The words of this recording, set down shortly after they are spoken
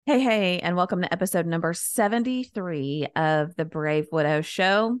Hey, and welcome to episode number 73 of the Brave Widow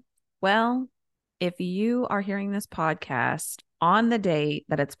Show. Well, if you are hearing this podcast on the date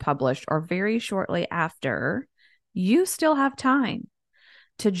that it's published or very shortly after, you still have time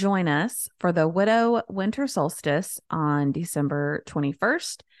to join us for the Widow Winter Solstice on December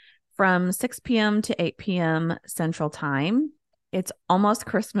 21st from 6 p.m. to 8 p.m. Central Time. It's almost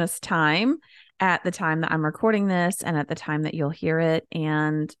Christmas time at the time that I'm recording this and at the time that you'll hear it.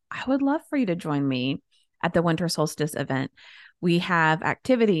 And I would love for you to join me at the Winter Solstice event. We have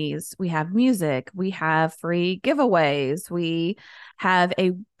activities, we have music, we have free giveaways, we have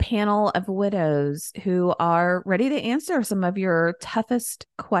a panel of widows who are ready to answer some of your toughest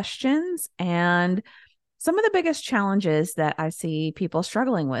questions and some of the biggest challenges that I see people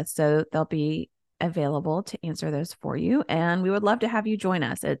struggling with. So they'll be available to answer those for you. And we would love to have you join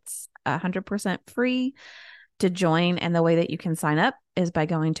us. It's 100% free to join. And the way that you can sign up is by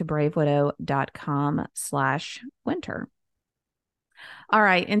going to bravewidow.com/winter. All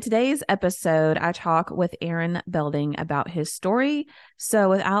right. In today's episode, I talk with Aaron Belding about his story. So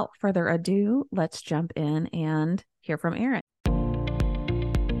without further ado, let's jump in and hear from Aaron.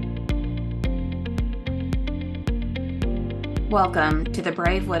 Welcome to the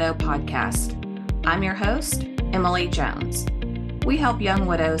Brave Widow podcast. I'm your host, Emily Jones. We help young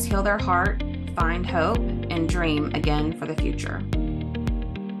widows heal their heart, find hope, and dream again for the future.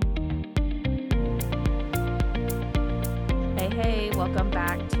 Hey, welcome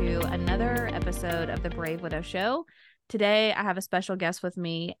back to another episode of the Brave Widow Show. Today, I have a special guest with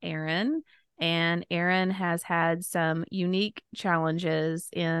me, Aaron. And Aaron has had some unique challenges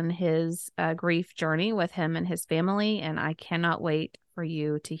in his grief journey with him and his family. And I cannot wait for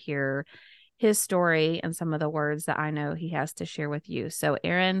you to hear his story and some of the words that I know he has to share with you. So,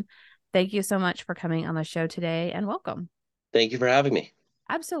 Aaron, thank you so much for coming on the show today and welcome. Thank you for having me.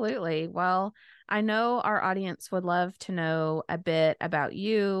 Absolutely. Well, I know our audience would love to know a bit about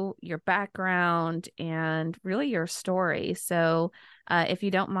you, your background, and really your story. So if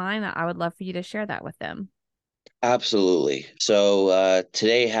you don't mind, I would love for you to share that with them. Absolutely. So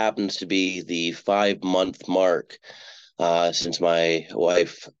today happens to be the 5-month mark since my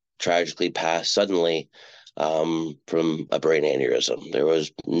wife tragically passed suddenly from a brain aneurysm. There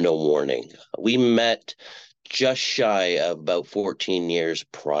was no warning. We met just shy of about 14 years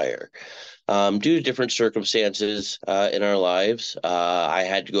prior. Due to different circumstances in our lives, I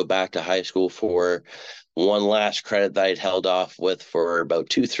had to go back to high school for one last credit that I'd held off with for about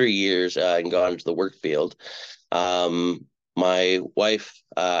 2-3 years and gone into the work field. My wife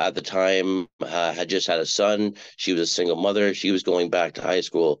at the time had just had a son. She was a single mother. She was going back to high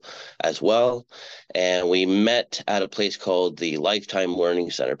school as well. And we met at a place called the Lifetime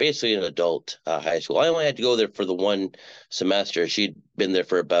Learning Center, basically an adult high school. I only had to go there for the one semester. She'd been there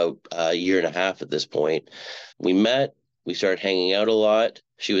for about a year and a half at this point. We met. We started hanging out a lot.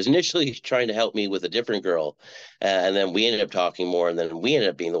 She was initially trying to help me with a different girl, and then we ended up talking more, and then we ended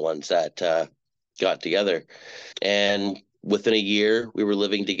up being the ones that got together. And within a year, we were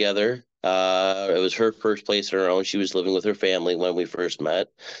living together. It was her first place on her own. She was living with her family when we first met.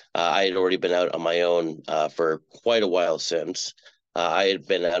 I had already been out on my own for quite a while since. I had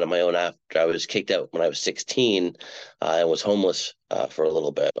been out on my own after I was kicked out when I was 16 and was homeless for a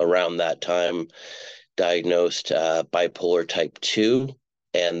little bit. Around that time, diagnosed bipolar type 2.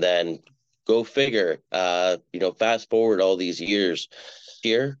 And then go figure, fast forward all these years.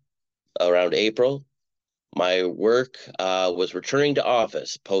 Here, around April, my work was returning to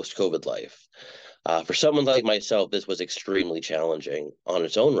office post-COVID life. For someone like myself, this was extremely challenging on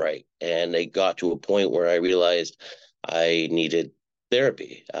its own right. And it got to a point where I realized I needed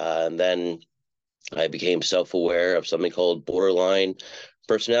therapy. And then I became self-aware of something called borderline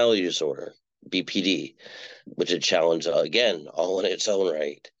personality disorder, BPD, which is a challenge, again, all in its own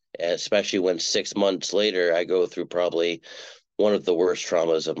right. And especially when 6 months later, I go through probably one of the worst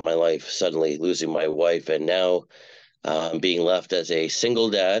traumas of my life, suddenly losing my wife, and now being left as a single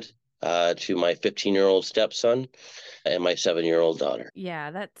dad to my 15-year-old stepson and my 7-year-old daughter.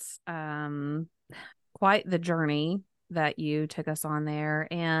 Yeah, that's quite the journey that you took us on there.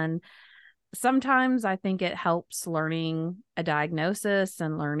 And sometimes I think it helps learning a diagnosis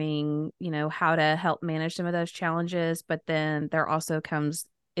and learning, how to help manage some of those challenges. But then there also comes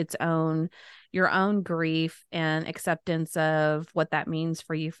your own grief and acceptance of what that means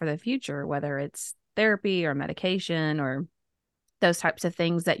for you for the future, whether it's therapy or medication or those types of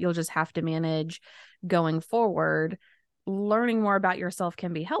things that you'll just have to manage going forward. Learning more about yourself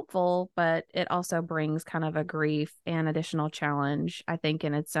can be helpful, but it also brings kind of a grief and additional challenge, I think,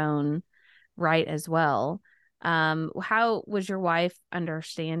 in its own right as well. How was your wife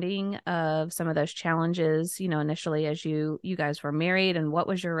understanding of some of those challenges, initially as you guys were married, and what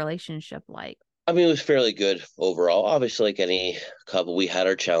was your relationship like? I mean, it was fairly good overall. Obviously, like any couple, we had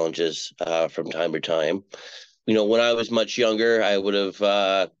our challenges from time to time. When I was much younger, I would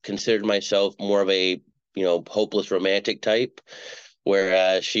have considered myself more of a, hopeless romantic type,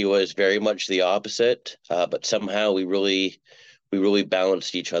 whereas she was very much the opposite. But somehow we really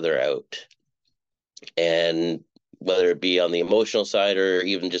balanced each other out. And whether it be on the emotional side or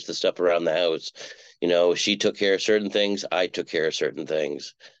even just the stuff around the house, she took care of certain things, I took care of certain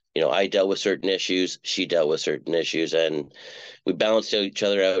things. I dealt with certain issues, she dealt with certain issues, and we balanced each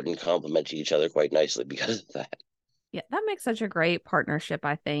other out and complemented each other quite nicely because of that. Yeah, that makes such a great partnership,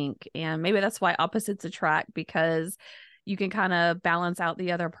 I think. And maybe that's why opposites attract, because you can kind of balance out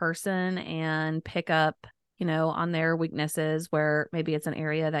the other person and pick up, on their weaknesses where maybe it's an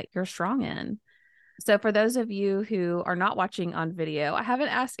area that you're strong in. So for those of you who are not watching on video, I haven't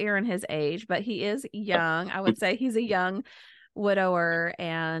asked Aaron his age, but he is young. I would say he's a young widower,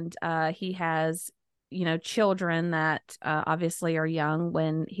 and he has, children that obviously are young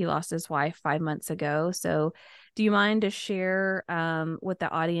when he lost his wife 5 months ago. So do you mind to share with the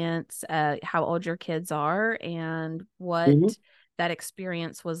audience how old your kids are and what Mhm. that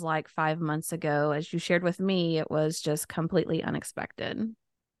experience was like 5 months ago? As you shared with me, it was just completely unexpected.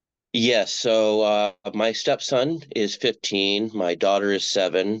 Yes, so my stepson is 15, my daughter is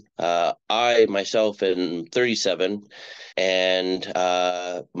 7. I myself am 37, and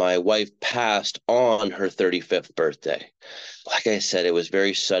my wife passed on her 35th birthday. Like I said, it was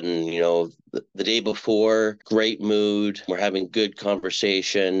very sudden. The day before, great mood. We're having good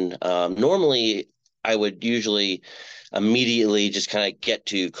conversation. Normally, I would usually immediately just kind of get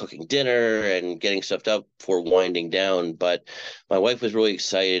to cooking dinner and getting stuff up before winding down. But my wife was really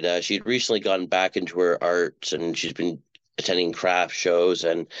excited. She had recently gotten back into her arts and she's been attending craft shows,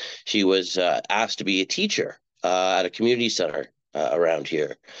 and she was asked to be a teacher at a community center around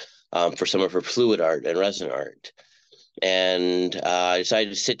here for some of her fluid art and resin art. And I decided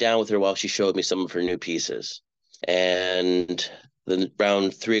to sit down with her while she showed me some of her new pieces. And then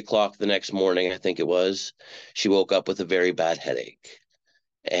around 3 o'clock the next morning, I think it was, she woke up with a very bad headache.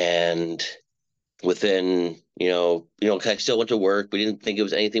 And within, 'cause I still went to work. We didn't think it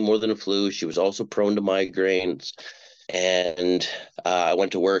was anything more than a flu. She was also prone to migraines. And I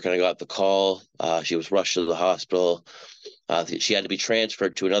went to work and I got the call. She was rushed to the hospital. She had to be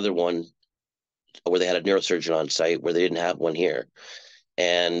transferred to another one where they had a neurosurgeon on site where they didn't have one here.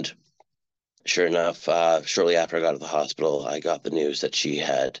 And sure enough, shortly after I got to the hospital, I got the news that she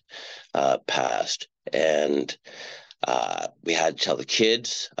had passed. And we had to tell the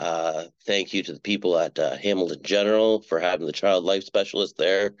kids, thank you to the people at Hamilton General for having the child life specialist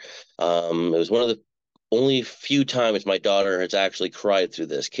there. It was one of the only few times my daughter has actually cried through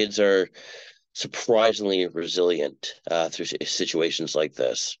this. Kids are surprisingly resilient through situations like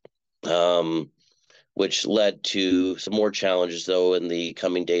this. Which led to some more challenges, though, in the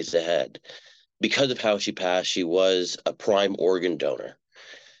coming days ahead. Because of how she passed, she was a prime organ donor.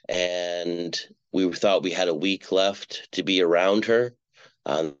 And we thought we had a week left to be around her.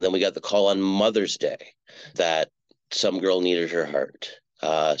 Then we got the call on Mother's Day that some girl needed her heart.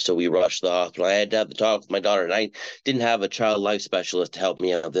 So we rushed to the hospital. I had to have the talk with my daughter, and I didn't have a child life specialist to help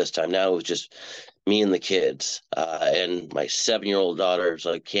me out this time. Now it was just me and the kids. And my 7-year-old daughter was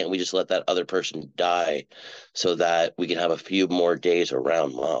like, can't we just let that other person die so that we can have a few more days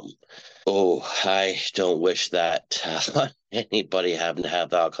around mom? Oh, I don't wish that anybody having to have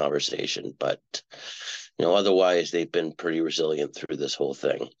that conversation, but otherwise they've been pretty resilient through this whole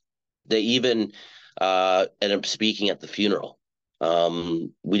thing. They even ended up speaking at the funeral.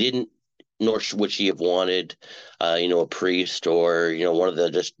 We didn't, nor would she have wanted, a priest or one of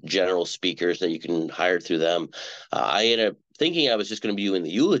the just general speakers that you can hire through them. I ended up thinking I was just going to be doing the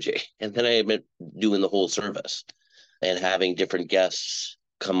eulogy, and then I ended up doing the whole service and having different guests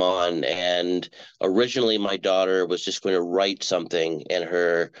come on. And originally, my daughter was just going to write something, and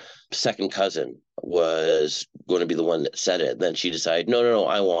her second cousin was going to be the one that said it. Then she decided, no, no, no,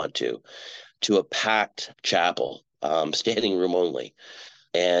 I want to a packed chapel, standing room only,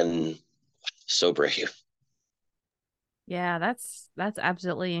 and so brave. Yeah, that's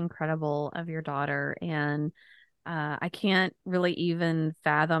absolutely incredible of your daughter. And I can't really even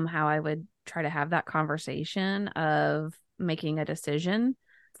fathom how I would try to have that conversation of making a decision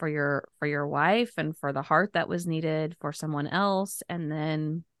for your wife and for the heart that was needed for someone else, and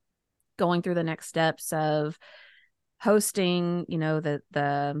then going through the next steps of hosting,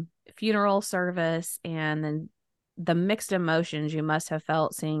 the funeral service, and then the mixed emotions you must have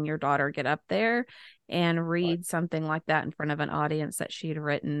felt seeing your daughter get up there and read something like that in front of an audience that she had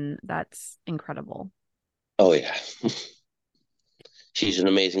written. That's incredible. Oh yeah. She's an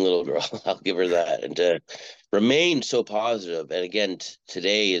amazing little girl. I'll give her that. And to remain so positive. And again,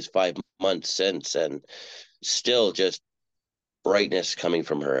 today is 5 months since, and still just brightness coming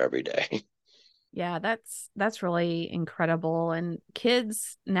from her every day. Yeah, that's really incredible. And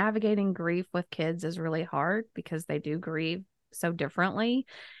kids, navigating grief with kids is really hard because they do grieve so differently,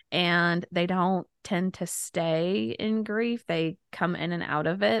 and they don't tend to stay in grief. They come in and out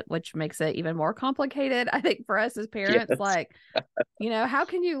of it, which makes it even more complicated, I think, for us as parents. Yes, Like, how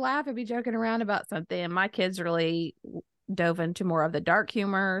can you laugh and be joking around about something? And my kids really dove into more of the dark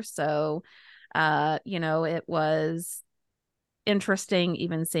humor. So, it was interesting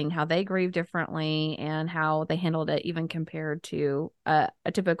even seeing how they grieve differently and how they handled it even compared to a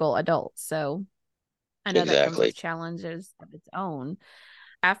typical adult. So I know that comes with exactly. challenges of its own.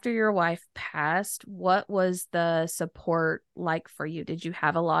 After your wife passed, what was the support like for you? Did you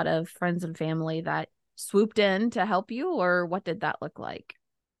have a lot of friends and family that swooped in to help you, or what did that look like?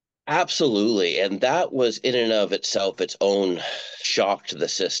 Absolutely. And that was in and of itself its own shock to the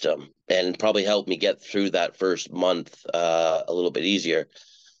system and probably helped me get through that first month a little bit easier.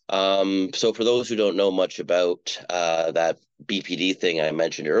 So for those who don't know much about that BPD thing I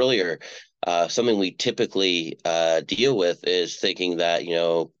mentioned earlier, something we typically deal with is thinking that,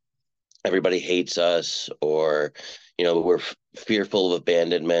 everybody hates us, or, we're fearful of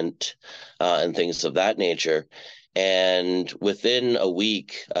abandonment and things of that nature. And within a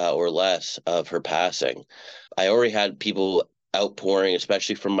week or less of her passing, I already had people outpouring,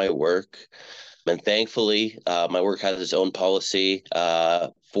 especially from my work. And thankfully, my work has its own policy,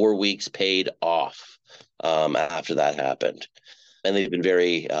 4 weeks paid off after that happened. And they've been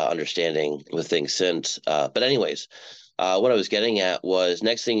very understanding with things since. But anyways, what I was getting at was,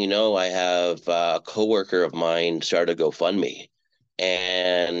 next thing you know, I have a coworker of mine started a GoFundMe,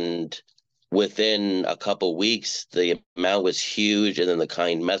 and within a couple weeks, the amount was huge, and then the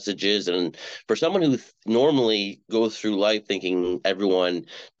kind messages. And for someone who normally goes through life thinking everyone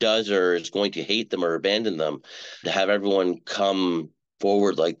does or is going to hate them or abandon them, to have everyone come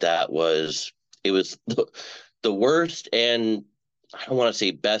forward like that was the worst, and I don't want to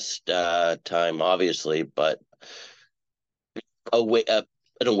say best time, obviously, but awa- uh,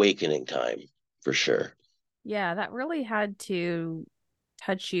 an awakening time for sure. Yeah, that really had to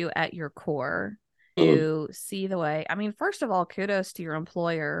touch you at your core Mm, to see the way. I mean, first of all, kudos to your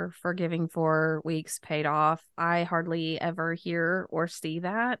employer for giving 4 weeks paid off. I hardly ever hear or see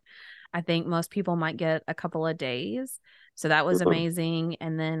that. I think most people might get a couple of days. So that was mm, amazing.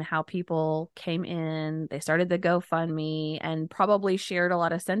 And then how people came in, they started the GoFundMe and probably shared a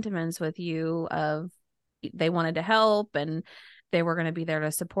lot of sentiments with you of they wanted to help and they were going to be there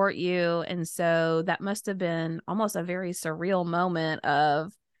to support you. And so that must have been almost a very surreal moment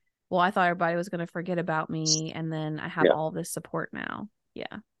of, well, I thought everybody was going to forget about me. And then I have yeah, all this support now.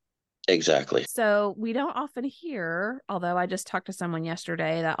 Yeah. exactly. So we don't often hear, although I just talked to someone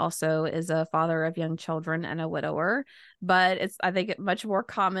yesterday that also is a father of young children and a widower, but it's, I think, much more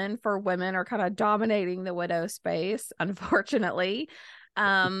common for women are kind of dominating the widow space, unfortunately.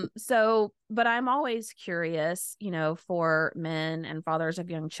 But I'm always curious, for men and fathers of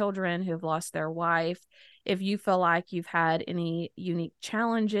young children who've lost their wife, if you feel like you've had any unique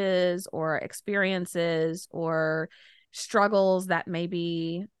challenges or experiences or struggles that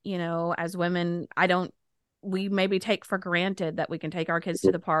maybe, as women, we maybe take for granted that we can take our kids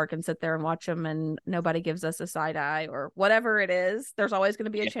to the park and sit there and watch them and nobody gives us a side eye or whatever it is. There's always going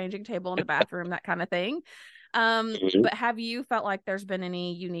to be a changing table in the bathroom, that kind of thing. Mhm. But have you felt like there's been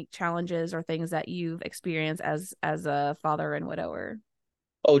any unique challenges or things that you've experienced as a father and widower?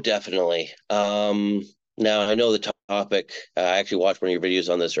 Oh, definitely. Now I know the topic. I actually watched one of your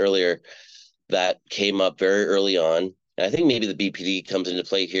videos on this earlier that came up very early on. And I think maybe the BPD comes into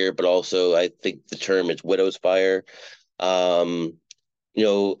play here, but also I think the term is widow's fire. Um,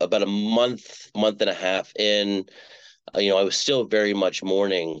 about a month and a half in, I was still very much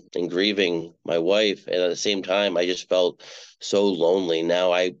mourning and grieving my wife. And at the same time, I just felt so lonely.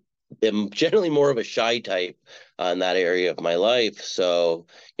 Now, I am generally more of a shy type in that area of my life. So,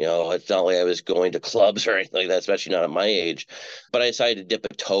 it's not like I was going to clubs or anything like that, especially not at my age. But I decided to dip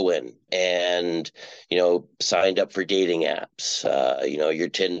a toe in and, signed up for dating apps, your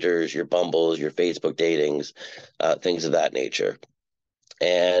Tinders, your Bumbles, your Facebook datings, things of that nature.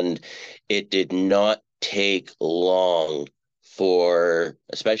 And it did not take long for,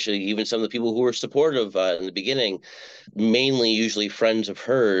 especially even some of the people who were supportive in the beginning, mainly usually friends of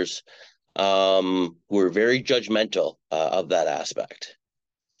hers, who were very judgmental of that aspect.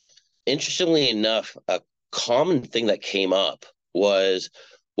 Interestingly enough, a common thing that came up was,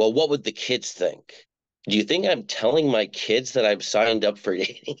 well, what would the kids think? Do you think I'm telling my kids that I've signed up for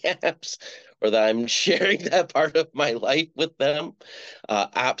dating apps or that I'm sharing that part of my life with them?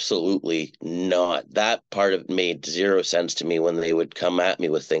 Absolutely not. That part of it made zero sense to me when they would come at me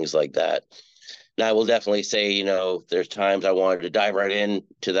with things like that. Now, I will definitely say, there's times I wanted to dive right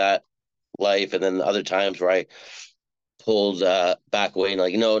into that life, and then other times where I pulled back away and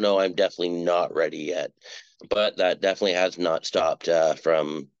like, no, no, I'm definitely not ready yet. But that definitely has not stopped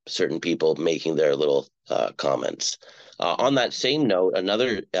from certain people making their little comments. On that same note,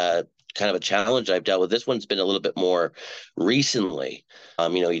 another kind of a challenge I've dealt with, this one's been a little bit more recently.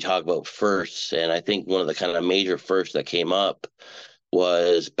 You talk about firsts, and I think one of the kind of major firsts that came up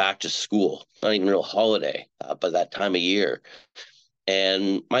was back to school, not even a real holiday, but that time of year.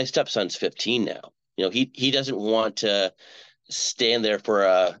 And my stepson's 15 now. He doesn't want to stand there for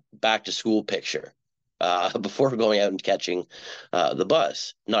a back to school picture before going out and catching the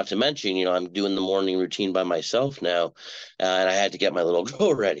bus. Not to mention, I'm doing the morning routine by myself now, and I had to get my little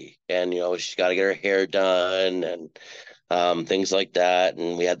girl ready. And, she's got to get her hair done and things like that.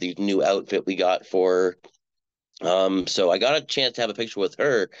 And we had the new outfit we got for her. So I got a chance to have a picture with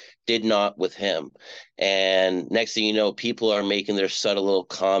her, did not with him. And next thing you know, people are making their subtle little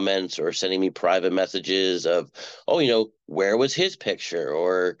comments or sending me private messages of, oh, where was his picture?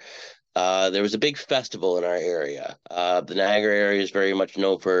 Or there was a big festival in our area. The Niagara area is very much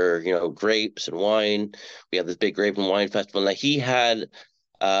known for, grapes and wine. We have this big grape and wine festival. Now he had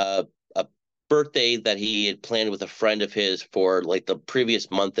a birthday that he had planned with a friend of his for like the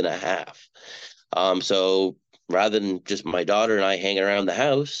previous month and a half. So rather than just my daughter and I hanging around the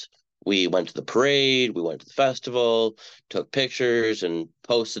house, we went to the parade, we went to the festival, took pictures and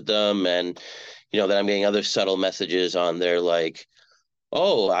posted them. And, then I'm getting other subtle messages on there like,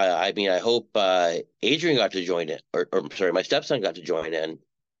 oh, I mean, I hope Adrian got to join it, or sorry, my stepson got to join in,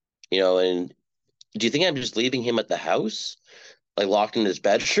 and do you think I'm just leaving him at the house? Like locked in his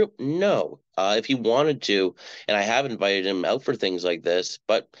bedroom? No. If he wanted to, and I have invited him out for things like this,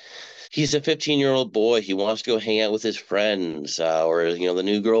 but he's a 15-year-old boy. He wants to go hang out with his friends, or the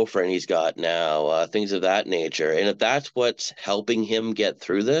new girlfriend he's got now, things of that nature. And if that's what's helping him get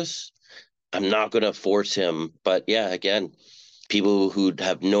through this, I'm not going to force him. But yeah, again, people who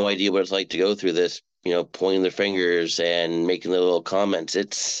have no idea what it's like to go through this, pointing their fingers and making their little comments.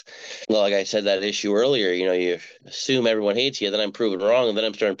 It's, well, like I said, that issue earlier, you assume everyone hates you, then I'm proven wrong, and then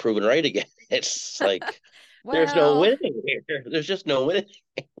I'm starting proving right again. It's like, there's no Well, winning here. There's just no winning.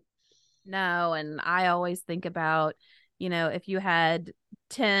 no. And I always think about, if you had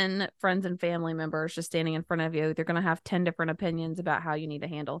 10 friends and family members just standing in front of you, they're going to have 10 different opinions about how you need to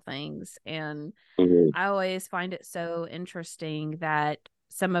handle things. And Mhm. I always find it so interesting that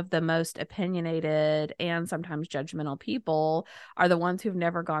some of the most opinionated and sometimes judgmental people are the ones who've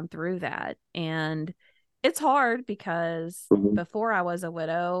never gone through that. And it's hard because Mhm. before I was a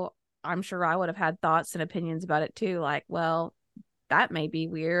widow, I'm sure I would have had thoughts and opinions about it too. Like, well, that may be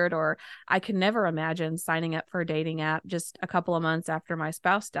weird, or I could never imagine signing up for a dating app just a couple of months after my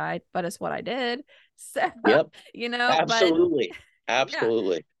spouse died, but it's what I did. So, Yep, but absolutely. yeah,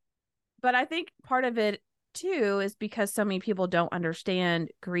 Absolutely. but I think part of it too is because so many people don't understand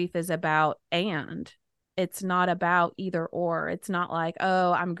grief is about and it's not about either or. It's not like,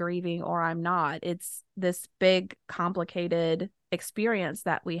 oh, I'm grieving or I'm not. It's this big, complicated experience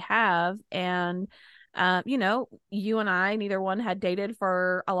that we have. And, you and I, neither one had dated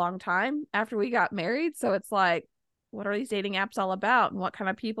for a long time after we got married. So it's like, what are these dating apps all about? And what kind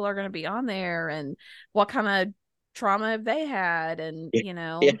of people are going to be on there? And what kind of trauma have they had? And,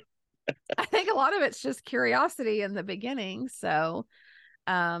 Yeah. I think a lot of it's just curiosity in the beginning. So,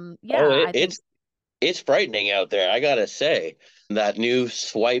 yeah, Oh, I think, it's frightening out there, I gotta say. That new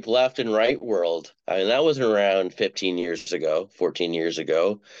swipe left and right world. I mean, that wasn't around 15 years ago, 14 years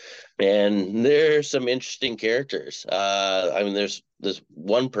ago. And there's some interesting characters. I mean, there's this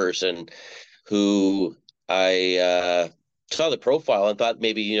one person who I saw the profile and thought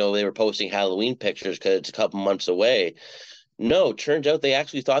maybe, they were posting Halloween pictures because it's a couple months away. No, turns out they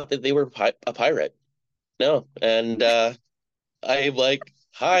actually thought that they were a pirate. No. And I'm like,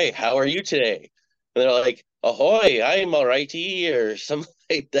 hi, how are you today? And they're like, ahoy, I'm all righty, or something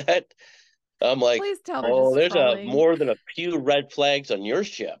like that. I'm like, please tell they're oh, just there's a trolling. more than a few red flags on your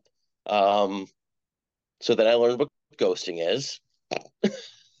ship. Um, so then I learned what ghosting is.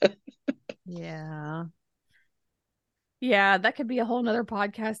 Yeah. Yeah, that could be a whole nother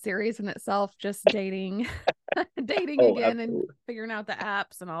podcast series in itself, just dating, dating Oh, again and absolutely. figuring out the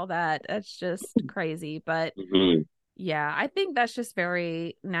apps and all that. That's just crazy. But Mhm. Yeah, I think that's just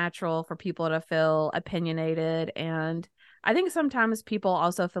very natural for people to feel opinionated. And I think sometimes people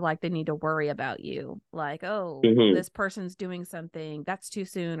also feel like they need to worry about you. Like, oh, Hmm. this person's doing something that's too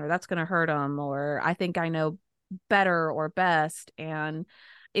soon, or that's going to hurt them, or I think I know better or best. And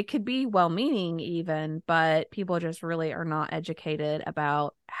it could be well meaning, even, but people just really are not educated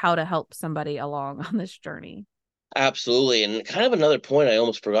about how to help somebody along on this journey. Absolutely. And kind of another point I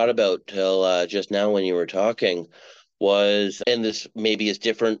almost forgot about till just now when you were talking was, and this maybe is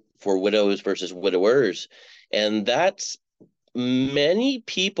different for widows versus widowers, and that's many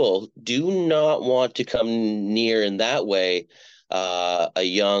people do not want to come near in that way a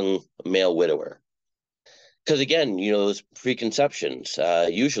young male widower. Because again, those preconceptions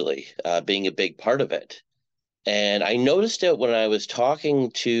usually being a big part of it. And I noticed it when I was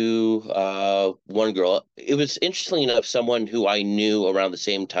talking to one girl. It was interestingly enough someone who I knew around the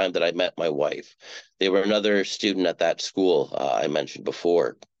same time that I met my wife. They were another student at that school I mentioned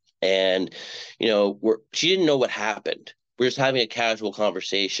before. And, she didn't know what happened. We were just having a casual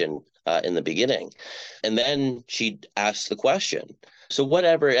conversation in the beginning. And then she asked the question, so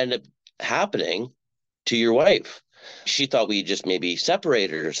whatever ended up happening to your wife? She thought we just maybe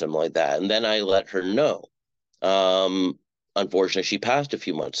separated or something like that. And then I let her know. Um, Unfortunately, she passed a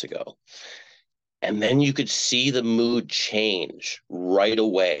few months ago. And then you could see the mood change right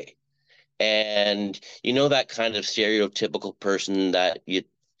away. And that kind of stereotypical person that you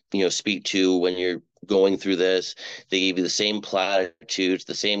speak to when you're going through this, they give you the same platitudes,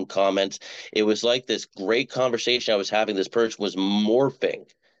 the same comments. It was like this great conversation I was having. This person was morphing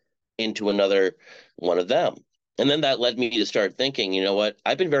into another one of them. And then that led me to start thinking, you know what?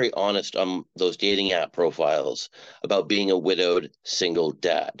 I've been very honest on those dating app profiles about being a widowed single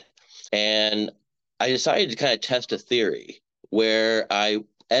dad. And I decided to kind of test a theory where I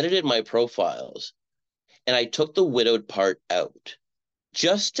edited my profiles and I took the widowed part out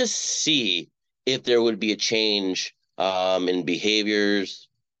just to see if there would be a change in behaviors,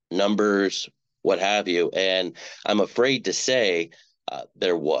 numbers, what have you. And I'm afraid to say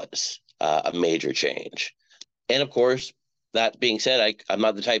there was a major change. And of course, that being said, I'm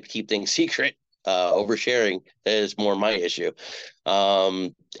not the type to keep things secret. Oversharing is more my issue.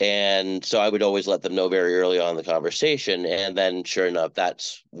 And so I would always let them know very early on in the conversation. And then sure enough,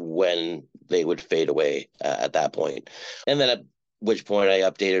 that's when they would fade away at that point. And then at which point I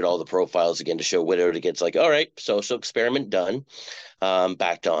updated all the profiles again to show widowed again. It's like, all right, social experiment done.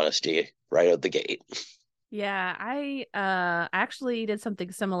 Back to honesty right out the gate. Yeah, I actually did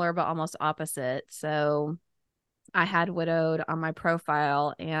something similar but almost opposite. So I had widowed on my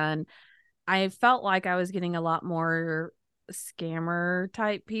profile, and I felt like I was getting a lot more scammer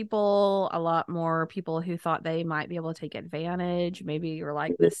type people, a lot more people who thought they might be able to take advantage. Maybe you're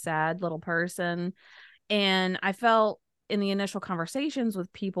like this sad little person. And I felt in the initial conversations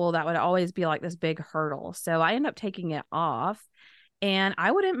with people that would always be like this big hurdle. So I ended up taking it off, and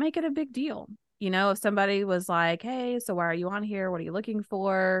I wouldn't make it a big deal. If somebody was like, hey, so why are you on here? What are you looking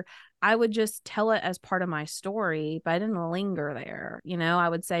for? I would just tell it as part of my story, but I didn't linger there. I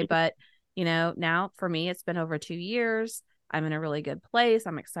would say, but, now for me, it's been over 2 years. I'm in a really good place.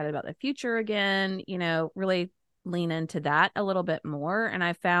 I'm excited about the future again, really lean into that a little bit more. And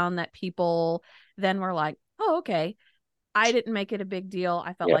I found that people then were like, oh, okay, I didn't make it a big deal.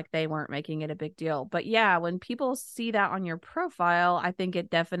 I felt Yeah. like they weren't making it a big deal. But yeah, when people see that on your profile, I think it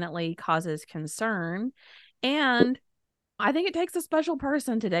definitely causes concern. And I think it takes a special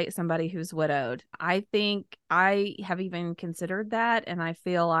person to date somebody who's widowed. I think I have even considered that, and I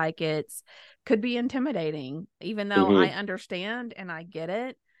feel like it's could be intimidating. Even though I Hmm. understand and I get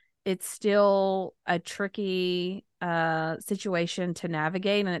it, it's still a tricky situation to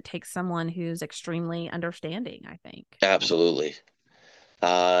navigate, and it takes someone who's extremely understanding, I think. Absolutely.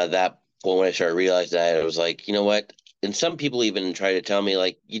 That point when I started realizing that, it was like, you know what? And some people even try to tell me,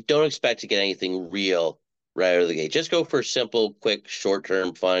 like, you don't expect to get anything real right out of the gate. Just go for simple, quick,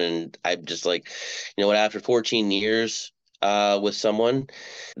 short-term fun. And I'm just like, you know what? After 14 years with someone,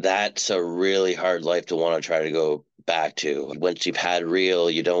 that's a really hard life to want to try to go back to. Once you've had real,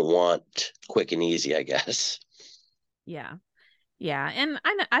 you don't want quick and easy, I guess. Yeah. Yeah. And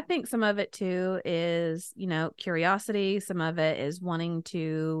I think some of it too is, curiosity. Some of it is wanting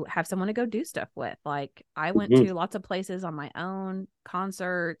to have someone to go do stuff with. Like I went Mhm. to lots of places on my own,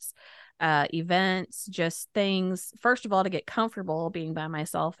 concerts, events, just things, first of all, to get comfortable being by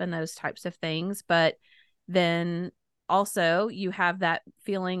myself and those types of things. But then also you have that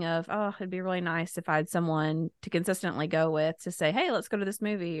feeling of, oh, it'd be really nice if I had someone to consistently go with to say, hey, let's go to this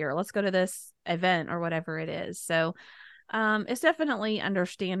movie or let's go to this event or whatever it is. So it's definitely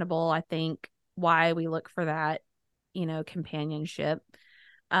understandable, I think, why we look for that. companionship.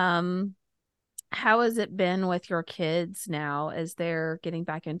 Um, how has it been with your kids now as they're getting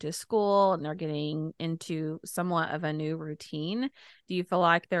back into school and they're getting into somewhat of a new routine? Do you feel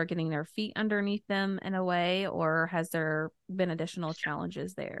like they're getting their feet underneath them in a way, or has there been additional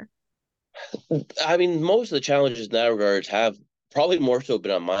challenges there? I mean, most of the challenges in that regards have probably more so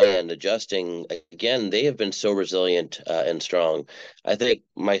been on my end, adjusting. Again, they have been so resilient and strong. I think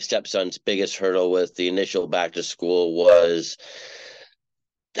my stepson's biggest hurdle with the initial back to school was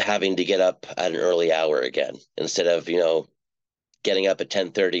having to get up at an early hour again instead of, getting up at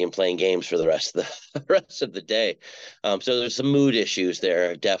 10:30 and playing games for the rest of the rest of the day. So there's some mood issues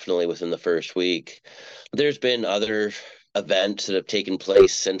there, definitely within the first week. There's been other events that have taken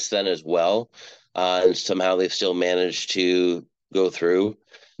place since then as well, and somehow they've still managed to go through.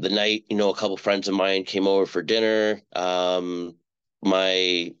 The night, a couple friends of mine came over for dinner.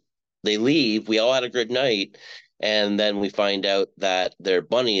 My They leave. We all had a good night, and then we find out that their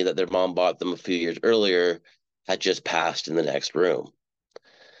bunny that their mom bought them a few years earlier had just passed in the next room.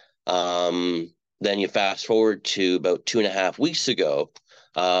 Then you fast forward to about 2.5 weeks ago.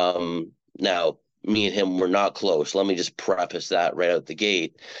 Now, me and him were not close. Let me just preface that right out the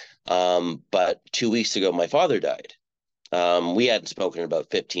gate. But 2 weeks ago, my father died. We hadn't spoken in about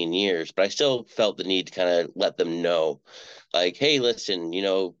 15 years, but I still felt the need to kind of let them know, like, hey, listen,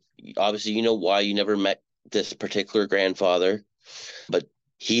 obviously, why you never met this particular grandfather, but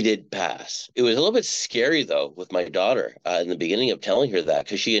he did pass. It was a little bit scary though with my daughter in the beginning of telling her that,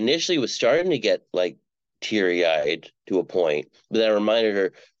 because she initially was starting to get like teary-eyed to a point, but then I reminded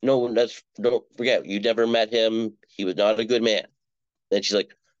her, no, don't forget, you never met him. He was not a good man. Then she's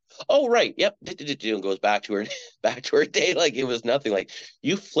like, oh right, yep, and goes back to her back to her day like it was nothing. Like,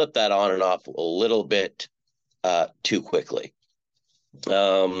 you flip that on and off a little bit too quickly.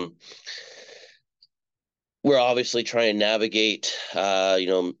 We're obviously trying to navigate,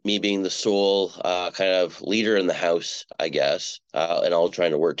 me being the sole kind of leader in the house, I guess, and all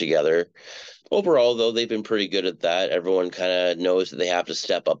trying to work together. Overall, though, they've been pretty good at that. Everyone kind of knows that they have to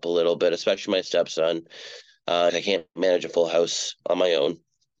step up a little bit, especially my stepson. I can't manage a full house on my own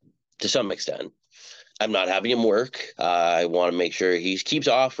to some extent. I'm not having him work. I want to make sure he keeps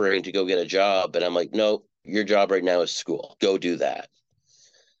offering to go get a job, but I'm like, no, your job right now is school. Go do that.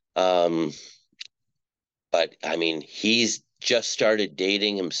 Um, But I mean, he's just started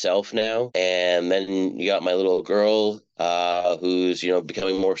dating himself now. And then you got my little girl, who's,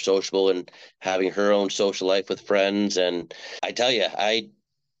 becoming more sociable and having her own social life with friends. And I tell you, I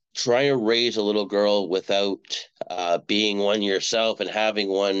try to raise a little girl without being one yourself and having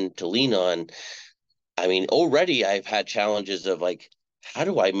one to lean on. I mean, already I've had challenges of like, how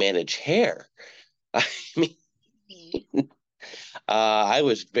do I manage hair? I mean, I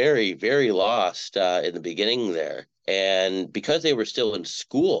was very, very lost in the beginning there. And because they were still in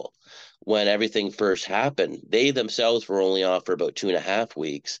school when everything first happened, they themselves were only off for about 2.5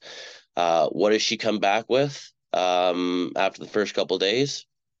 weeks. What does she come back with after the first couple of days?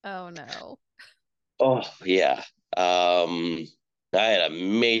 Oh no. Oh, yeah. I had a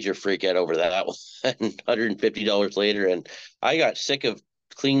major freak out over that one, $150 later. And I got sick of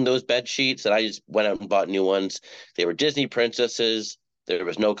cleaning those bed sheets and I just went out and bought new ones. They were Disney princesses. There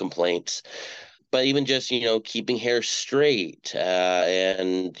was no complaints. But even just, keeping hair straight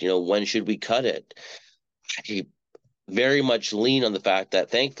and, when should we cut it? I very much lean on the fact that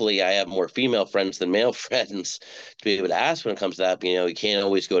thankfully I have more female friends than male friends to be able to ask when it comes to that. You can't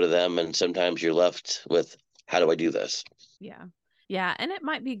always go to them. And sometimes you're left with, how do I do this? Yeah. Yeah. And it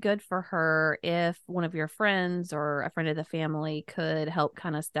might be good for her if one of your friends or a friend of the family could help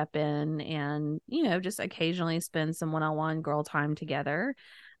kind of step in and, just occasionally spend some one-on-one girl time together.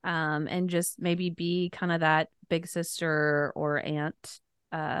 And just maybe be kind of that big sister or aunt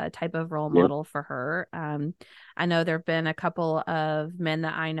type of role Yep. model for her. I know there have been a couple of men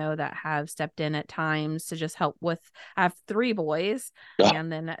that I know that have stepped in at times to just help with. I have three boys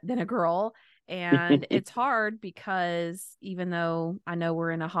and then a girl, and it's hard because even though I know we're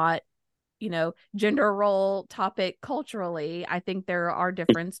in a hot, gender role topic culturally, I think there are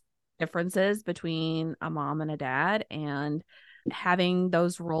differences between a mom and a dad, and having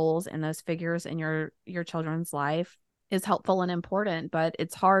those roles and those figures in your children's life is helpful and important. But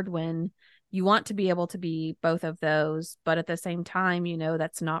it's hard when you want to be able to be both of those, but at the same time,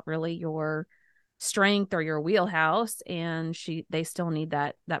 that's not really your strength or your wheelhouse, and they still need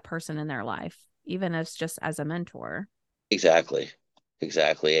that person in their life, even as just as a mentor. Exactly.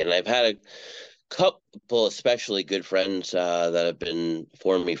 Exactly. And I've had a couple especially good friends that have been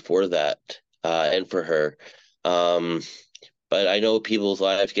for me for that and for her. Um, But I know people's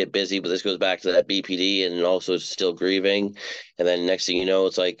lives get busy, but this goes back to that BPD and also still grieving. And then next thing you know,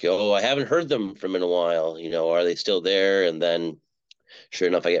 it's like, oh, I haven't heard them from in a while. Are they still there? And then sure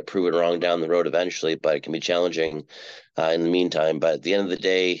enough, I get proven wrong down the road eventually, but it can be challenging in the meantime. But at the end of the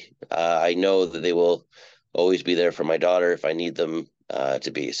day, I know that they will always be there for my daughter if I need them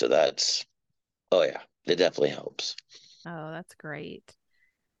to be. So oh yeah, it definitely helps. Oh, that's great.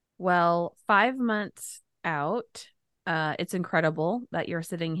 Well, 5 months out, it's incredible that you're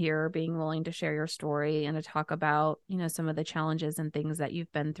sitting here being willing to share your story and to talk about, some of the challenges and things that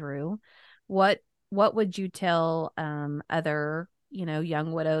you've been through. What would you tell other,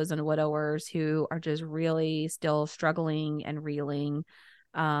 young widows and widowers who are just really still struggling and reeling,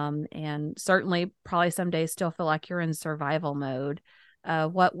 and certainly probably some days still feel like you're in survival mode?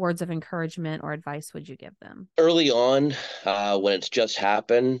 What words of encouragement or advice would you give them? Early on, when it's just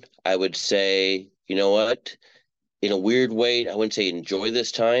happened, I would say, you know what? In a weird way, I wouldn't say enjoy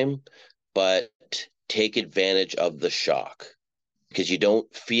this time, but take advantage of the shock because you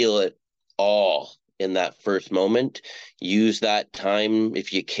don't feel it all in that first moment. Use that time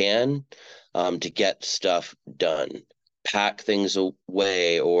if you can to get stuff done. Pack things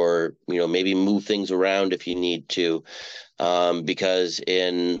away or, maybe move things around if you need to, because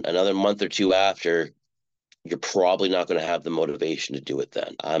in another month or two after, you're probably not going to have the motivation to do it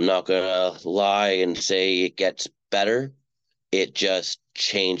then. I'm not going to lie and say it gets better. It just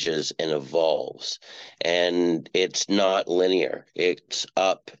changes and evolves. And it's not linear. It's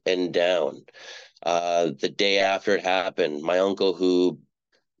up and down. The day after it happened, my uncle, who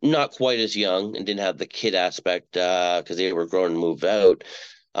not quite as young and didn't have the kid aspect because they were grown and moved out,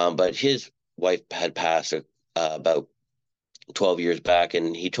 but his wife had passed about 12 years back.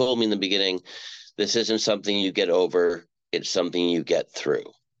 And he told me in the beginning, this isn't something you get over, it's something you get through.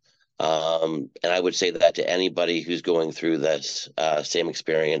 And I would say that to anybody who's going through this same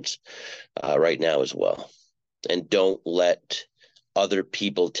experience right now as well. And don't let other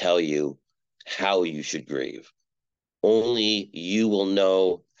people tell you how you should grieve. Only you will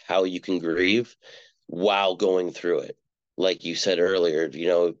know how you can grieve while going through it. Like you said earlier,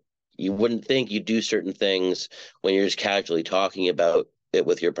 you wouldn't think you'd do certain things when you're just casually talking about it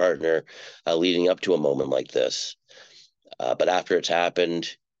with your partner leading up to a moment like this. But after it's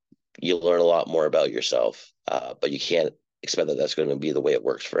happened, you learn a lot more about yourself. But you can't expect that that's going to be the way it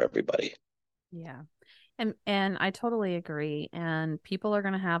works for everybody. Yeah. And I totally agree. And people are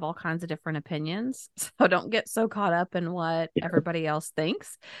going to have all kinds of different opinions. So don't get so caught up in what everybody else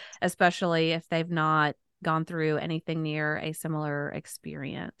thinks, especially if they've not gone through anything near a similar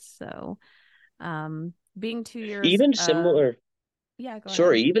experience. So being 2 years Even similar, yeah, go ahead.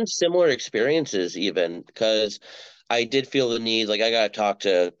 sorry, even similar experiences, even because I did feel the need, like I got to talk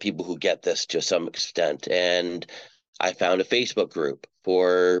to people who get this to some extent. And I found a Facebook group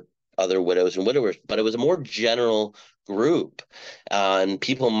for other widows and widowers, but it was a more general group. And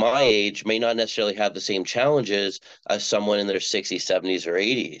people my age may not necessarily have the same challenges as someone in their 60s, 70s, or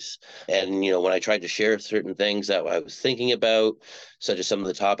 80s. And, when I tried to share certain things that I was thinking about, such as some of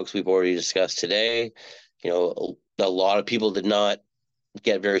the topics we've already discussed today, a lot of people did not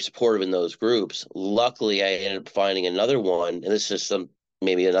get very supportive in those groups. Luckily, I ended up finding another one, and this is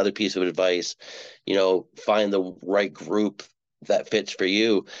maybe another piece of advice, find the right group that fits for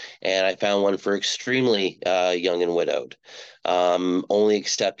you. And I found one for extremely young and widowed, only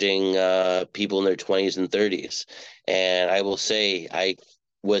accepting people in their 20s and 30s. And I will say I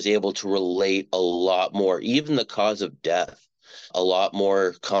was able to relate a lot more, even the cause of death, a lot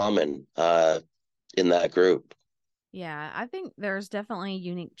more common in that group. Yeah, I think there's definitely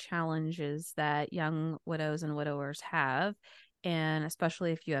unique challenges that young widows and widowers have. And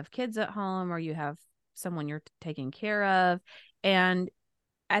especially if you have kids at home or you have someone you're taking care of. And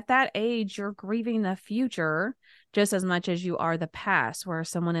at that age, you're grieving the future just as much as you are the past, where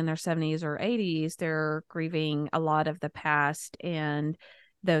someone in their 70s or 80s, they're grieving a lot of the past and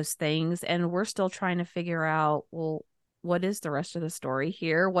those things. And we're still trying to figure out, well, what is the rest of the story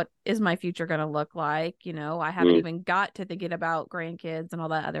here? What is my future going to look like? I haven't even got to thinking about grandkids and all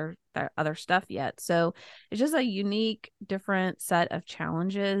that other stuff yet. So it's just a unique, different set of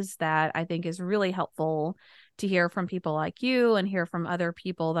challenges that I think is really helpful to hear from people like you and hear from other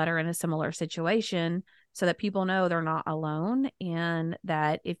people that are in a similar situation so that people know they're not alone and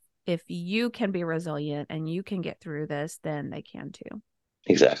that if you can be resilient and you can get through this, then they can too.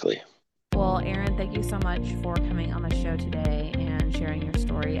 Exactly. Well, Aaron, thank you so much for coming on the show today and sharing your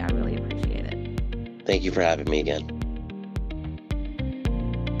story. I really appreciate it. Thank you for having me again.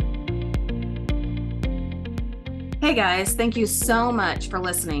 Hey guys, thank you so much for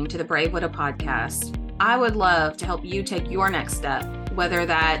listening to the Brave Widow podcast. I would love to help you take your next step, whether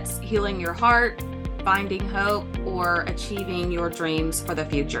that's healing your heart, finding hope, or achieving your dreams for the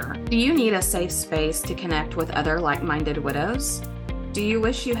future. Do you need a safe space to connect with other like-minded widows? Do you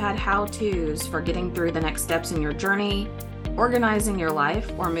wish you had how-tos for getting through the next steps in your journey, organizing your life,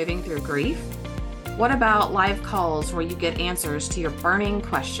 or moving through grief? What about live calls where you get answers to your burning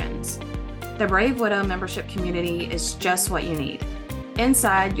questions? The Brave Widow membership community is just what you need.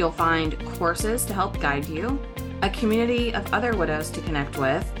 Inside, you'll find courses to help guide you, a community of other widows to connect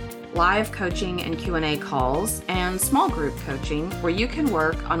with, live coaching and Q&A calls, and small group coaching where you can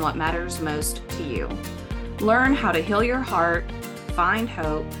work on what matters most to you. Learn how to heal your heart, find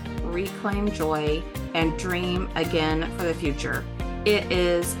hope, reclaim joy, and dream again for the future. It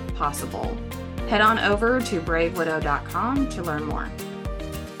is possible. Head on over to bravewidow.com to learn more.